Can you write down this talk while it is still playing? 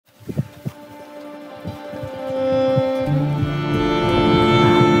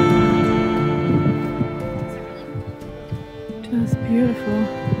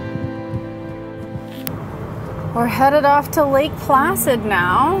We're headed off to Lake Placid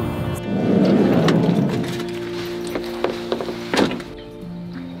now.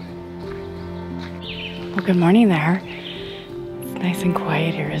 Well, good morning there. It's nice and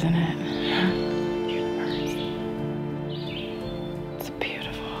quiet here, isn't it? Hear the birds. It's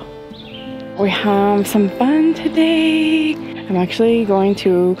beautiful. We have some fun today. I'm actually going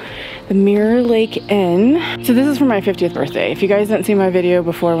to the Mirror Lake Inn. So this is for my 50th birthday. If you guys didn't see my video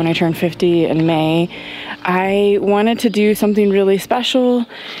before when I turned 50 in May, I wanted to do something really special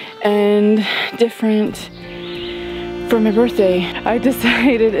and different for my birthday. I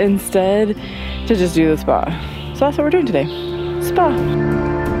decided instead to just do the spa. So that's what we're doing today. Spa.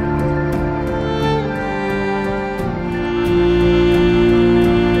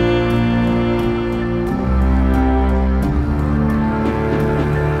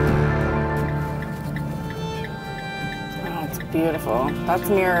 Oh, it's beautiful. That's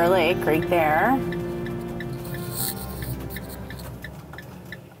Mirror Lake right there.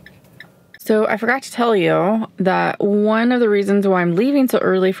 So I forgot to tell you that one of the reasons why I'm leaving so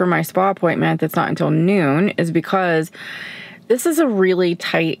early for my spa appointment that's not until noon is because this is a really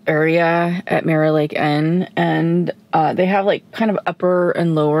tight area at Mirror Lake Inn, and they have like kind of upper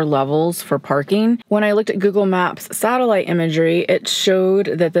and lower levels for parking. When I looked at Google Maps satellite imagery, it showed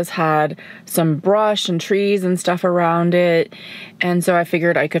that this had some brush and trees and stuff around it, and so I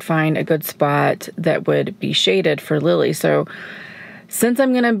figured I could find a good spot that would be shaded for Lily. So since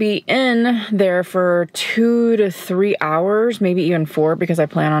I'm gonna be in there for 2 to 3 hours, maybe even 4, because I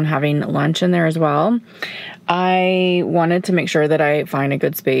plan on having lunch in there as well, I wanted to make sure that I find a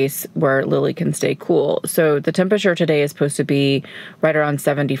good space where Lily can stay cool. So the temperature today is supposed to be right around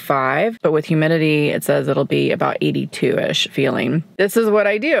 75, but with humidity, it says it'll be about 82-ish feeling. This is what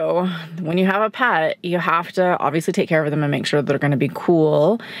I do. When you have a pet, you have to obviously take care of them and make sure they're gonna be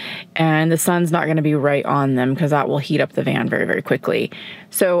cool, and the sun's not gonna be right on them because that will heat up the van very, very quickly.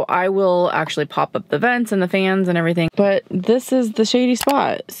 So I will actually pop up the vents and the fans and everything, but this is the shady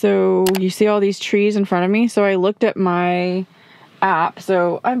spot. So you see all these trees in front of me. So I looked at my app.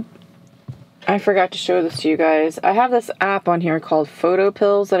 So I forgot to show this to you guys. I have this app on here called Photo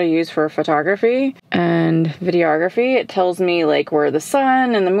Pills that I use for photography and videography. It tells me like where the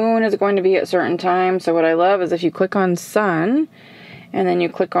sun and the moon is going to be at certain times. So what I love is if you click on sun and then you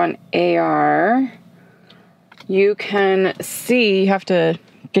click on AR, you can see, you have to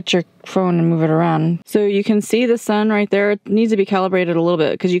get your phone and move it around. So you can see the sun right there. It needs to be calibrated a little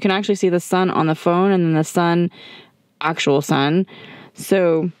bit because you can actually see the sun on the phone and then the sun, actual sun.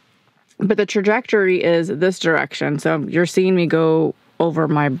 So, but the trajectory is this direction. So you're seeing me go over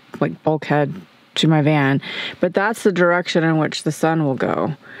my like bulkhead to my van, but that's the direction in which the sun will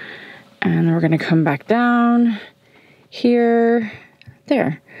go. And then we're gonna come back down here,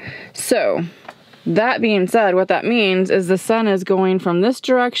 there. So that being said, what that means is the sun is going from this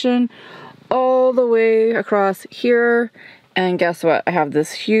direction all the way across here. And guess what? I have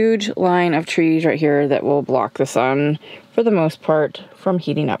this huge line of trees right here that will block the sun for the most part from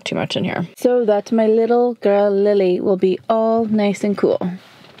heating up too much in here. So that my little girl Lily will be all nice and cool.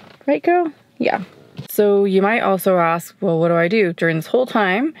 Right, girl? Yeah. So you might also ask, well, what do I do during this whole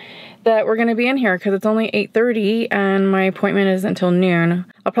time that we're gonna be in here, because it's only 8:30 and my appointment is until noon.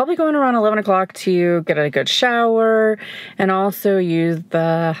 I'll probably go in around 11 o'clock to get a good shower and also use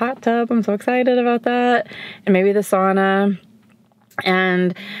the hot tub. I'm so excited about that. And maybe the sauna.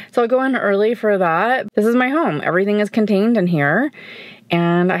 And so I'll go in early for that. This is my home. Everything is contained in here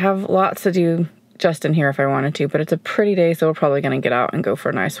and I have lots to do just in here if I wanted to, but it's a pretty day, so we're probably gonna get out and go for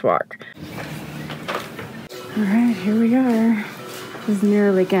a nice walk. All right, here we are. This is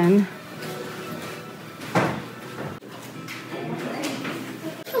Mirror Lake Inn.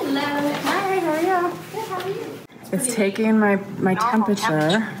 Hello. Hi, how are you? Good, how are you? It's taking my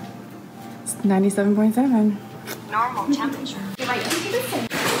temperature. It's 97.7. Normal temperature. You're right.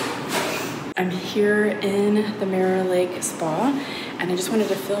 I'm here in the Mirror Lake Spa, and I just wanted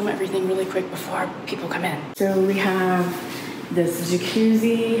to film everything really quick before people come in. So we have this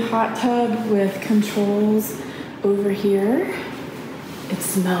jacuzzi hot tub with controls over here. It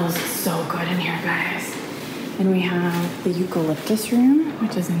smells so good in here, guys. And we have the eucalyptus room,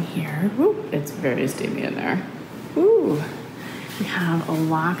 which is in here. Woo, it's very steamy in there. Ooh. We have a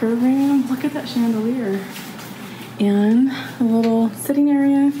locker room. Look at that chandelier. And a little sitting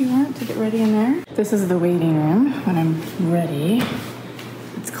area if you want to get ready in there. This is the waiting room when I'm ready.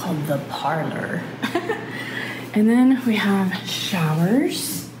 It's called the parlor. And then we have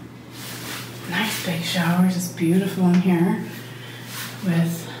showers. Nice big showers. It's beautiful in here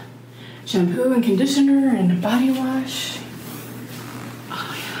with shampoo and conditioner and a body wash.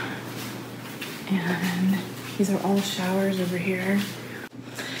 Oh yeah. And These are all showers over here.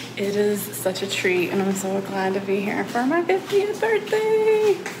 It is such a treat, and I'm so glad to be here for my 50th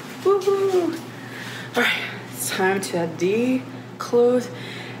birthday. Woohoo! All right, it's time to de-clothe,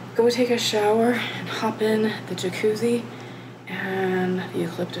 go take a shower, and hop in the jacuzzi and the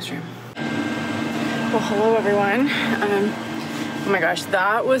eucalyptus room. Well, hello everyone. Oh my gosh,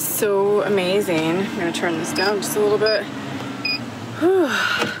 that was so amazing. I'm gonna turn this down just a little bit. Whew.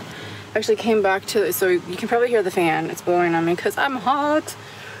 Actually came back to, so you can probably hear the fan. It's blowing on me because I'm hot.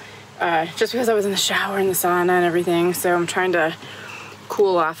 Just because I was in the shower and the sauna and everything. So I'm trying to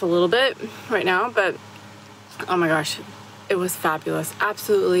cool off a little bit right now, but oh my gosh, it was fabulous.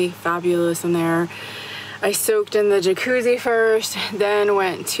 Absolutely fabulous in there. I soaked in the jacuzzi first, then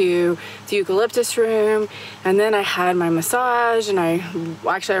went to the eucalyptus room, and then I had my massage, and I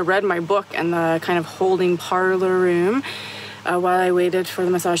read my book in the kind of holding parlor room while I waited for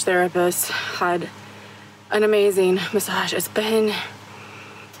the massage therapist. Had an amazing massage. It's been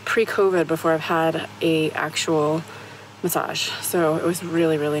pre-COVID before I've had a actual massage, so it was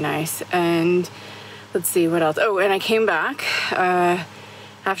really, really nice. And let's see what else. Oh, and I came back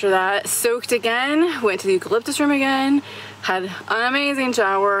after that, soaked again, went to the eucalyptus room again, had an amazing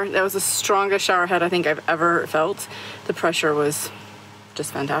shower. That was the strongest shower head I think I've ever felt. The pressure was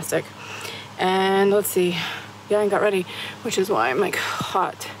just fantastic. And let's see, yeah, I got ready, which is why I'm like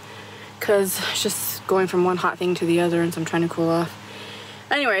hot, because it's just going from one hot thing to the other, and so I'm trying to cool off.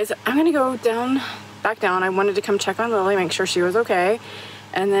 Anyways, I'm gonna go back down. I wanted to come check on Lily, make sure she was okay,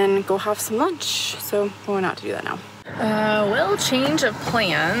 and then go have some lunch. So I'm going out to do that now. Well, change of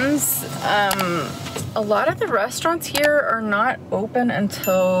plans. A lot of the restaurants here are not open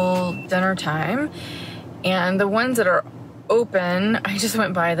until dinner time, and the ones that are open, I just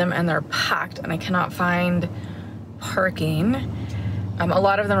went by them and they're packed, and I cannot find parking. A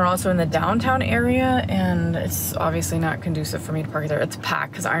lot of them are also in the downtown area, and it's obviously not conducive for me to park there. It's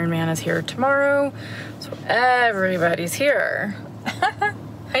packed because Ironman is here tomorrow, so everybody's here.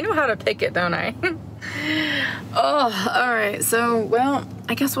 I know how to pick it, don't I? Oh, all right. So, well,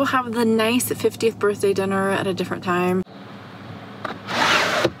 I guess we'll have the nice 50th birthday dinner at a different time.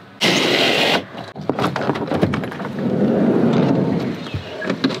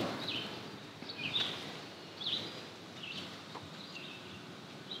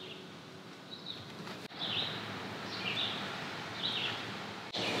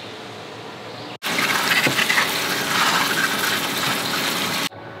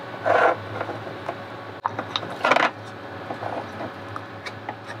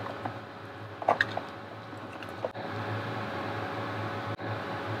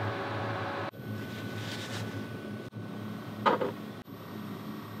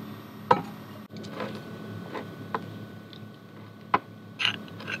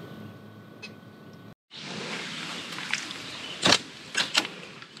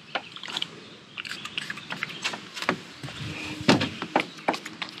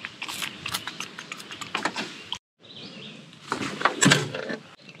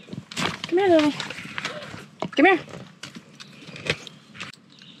 Come here, Lily. Come here.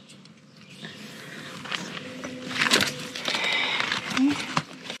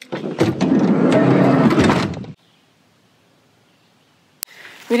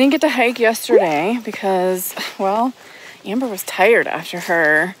 We didn't get to hike yesterday because, well, Amber was tired after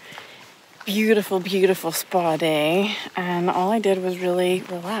her beautiful, beautiful spa day, and all I did was really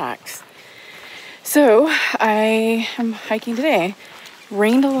relax. So I am hiking today.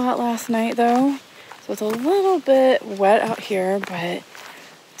 Rained a lot last night though, so it's a little bit wet out here, but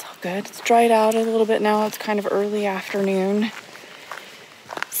it's all good. It's dried out a little bit now. It's kind of early afternoon.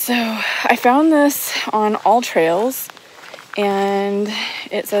 So I found this on All Trails, and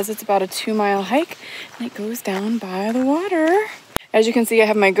it says it's about a 2-mile hike, and it goes down by the water. As you can see, I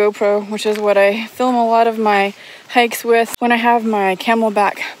have my GoPro, which is what I film a lot of my hikes with. When I have my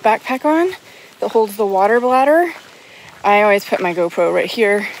Camelback backpack on that holds the water bladder, I always put my GoPro right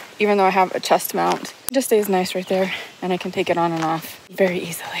here, even though I have a chest mount. It just stays nice right there, and I can take it on and off very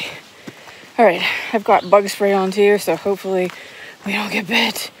easily. All right, I've got bug spray on too, so hopefully we don't get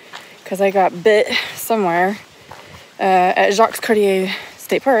bit, because I got bit somewhere at Jacques Cartier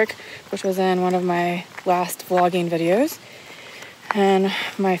State Park, which was in one of my last vlogging videos, and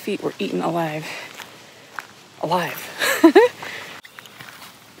my feet were eaten alive. Alive.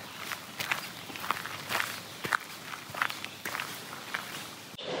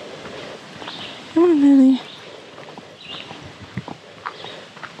 Come on, Lily.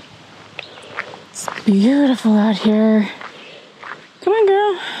 It's beautiful out here. Come on,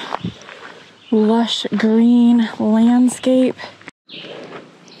 girl. Lush green landscape.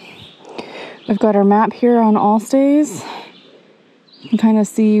 We've got our map here on all stays. You can kind of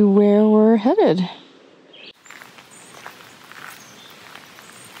see where we're headed.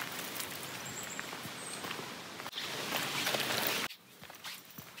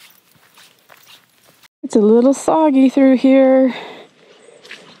 It's a little soggy through here.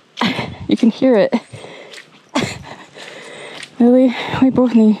 You can hear it. Lily, we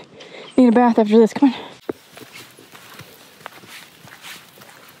both need a bath after this. Come on.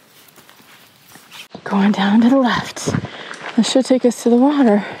 Going down to the left. This should take us to the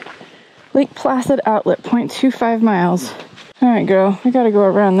water. Lake Placid outlet, 0.25 miles. All right, girl, we gotta go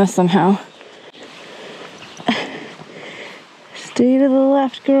around this somehow. Stay to the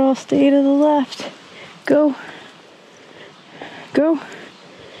left, girl, stay to the left. Go. Go.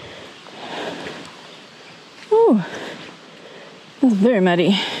 Ooh, that's very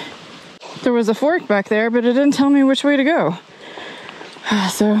muddy. There was a fork back there, but it didn't tell me which way to go.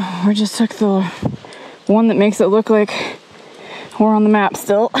 So we just took the one that makes it look like we're on the map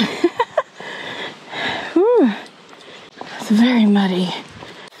still. Whew. It's very muddy.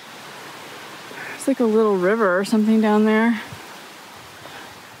 It's like a little river or something down there.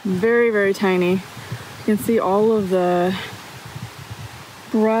 Very, very tiny. You can see all of the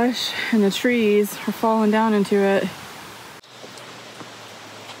brush and the trees are falling down into it.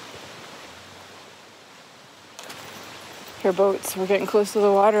 Here, boats. We're getting close to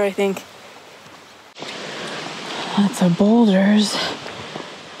the water, I think. Lots of boulders.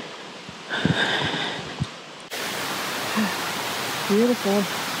 Beautiful.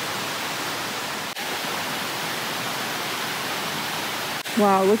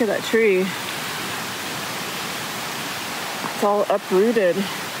 Wow, look at that tree. It's all uprooted.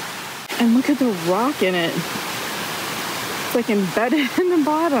 And look at the rock in it. It's like embedded in the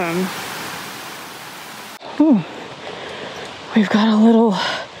bottom. Ooh. We've got a little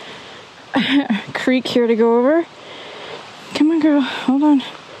creek here to go over. Come on, girl. Hold on.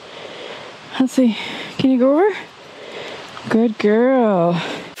 Let's see. Can you go over? Good girl.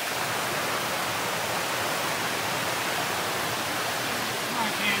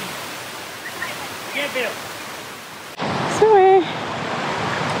 Sorry.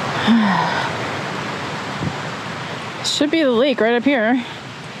 Should be the lake right up here.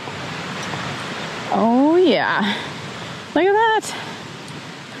 Oh yeah. Look at that.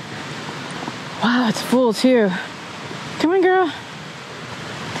 Wow, it's full too. Come on, girl.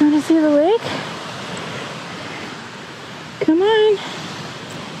 Do you want to see the lake? Come on.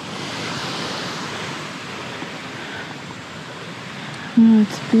 Oh,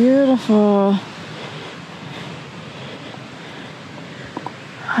 it's beautiful.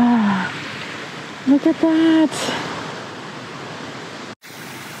 Ah, look at that.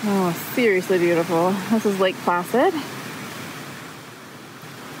 Oh, seriously beautiful. This is Lake Placid.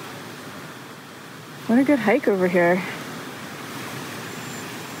 What a good hike over here.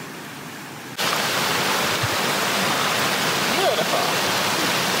 Beautiful.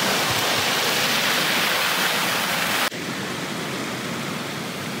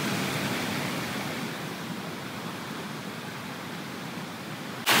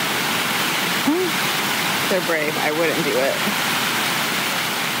 They're brave. I wouldn't do it.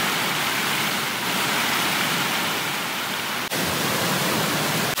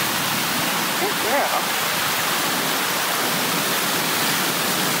 Girl.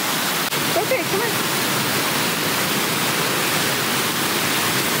 Okay, come on.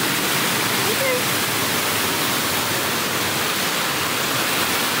 Okay.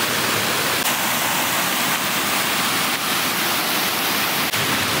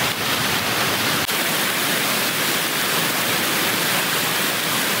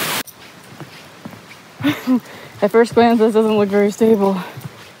 At first glance, this doesn't look very stable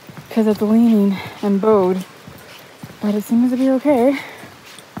because it's leaning and bowed, but it seems to be okay.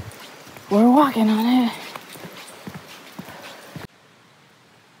 We're walking on it.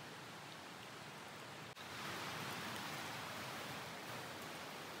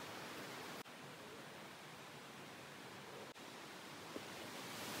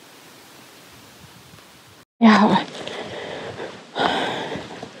 Yeah,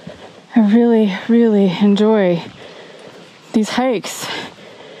 I really, really enjoy these hikes.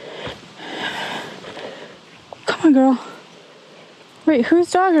 Come on, girl. Wait, whose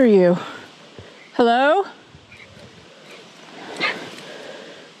dog are you? Hello?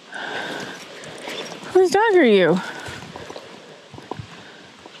 Whose dog are you?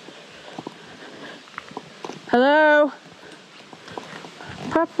 Hello?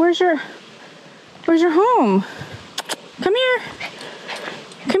 Pup, where's your home? Come here.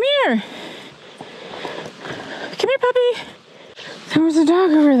 Come here. Come here, puppy. There was a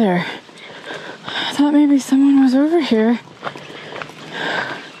dog over there. I thought maybe someone was over here.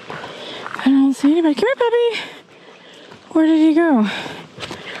 I don't see anybody. Come here, puppy. Where did he go?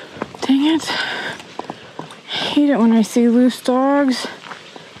 Dang it. I hate it when I see loose dogs.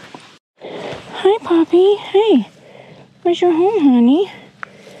 Hi, puppy. Hey. Where's your home, honey?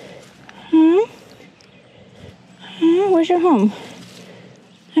 Huh? Where's your home?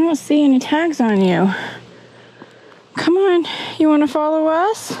 I don't see any tags on you. Come on. You want to follow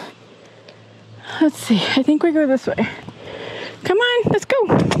us? Let's see. I think we go this way. Come on. Let's go.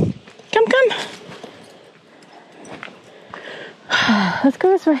 Come. Let's go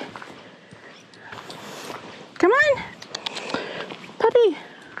this way. Come on. Puppy.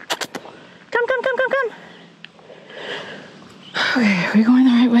 Come. Okay, are we going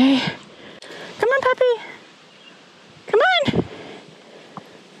the right way? Come on, puppy. Come on.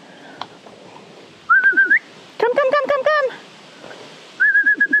 Come.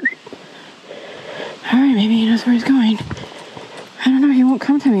 All right, maybe he knows where he's going. I don't know, he won't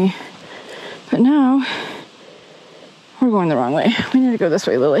come to me. But now, we're going the wrong way. We need to go this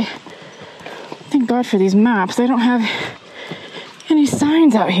way, Lily. Thank God for these maps. They don't have any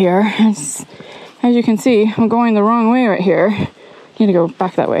signs out here. As you can see, I'm going the wrong way right here. Need to go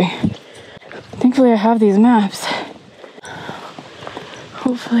back that way. Thankfully, I have these maps.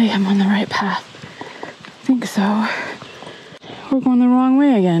 Hopefully, I'm on the right path. I think so. We're going the wrong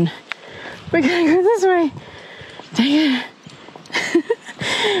way again. We gotta go this way. Dang it.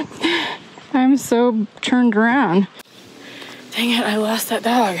 I'm so turned around. Dang it, I lost that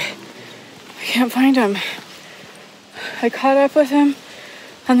dog. I can't find him. I caught up with him,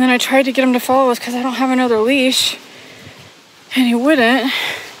 and then I tried to get him to follow us because I don't have another leash. And he wouldn't.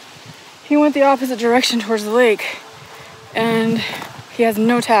 He went the opposite direction towards the lake. And he has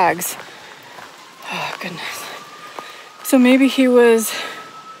no tags. Oh, goodness. So maybe he was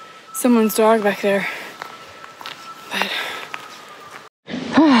someone's dog back there. But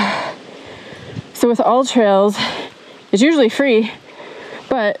so with all trails, it's usually free,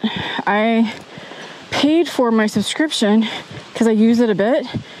 but I paid for my subscription because I use it a bit,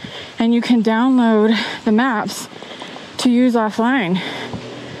 and you can download the maps to use offline,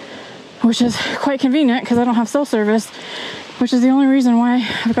 which is quite convenient because I don't have cell service, which is the only reason why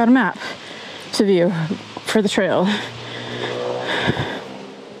I've got a map to view for the trail.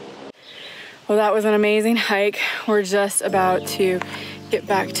 Well, that was an amazing hike. We're just about to get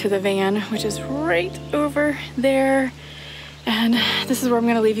back to the van, which is right over there. And this is where I'm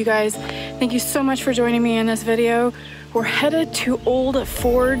gonna leave you guys. Thank you so much for joining me in this video. We're headed to Old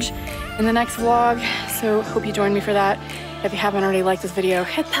Forge in the next vlog, so hope you join me for that. If you haven't already liked this video,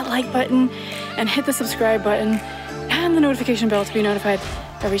 hit that like button and hit the subscribe button and the notification bell to be notified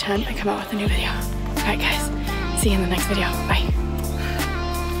every time I come out with a new video. All right, guys, see you in the next video. Bye.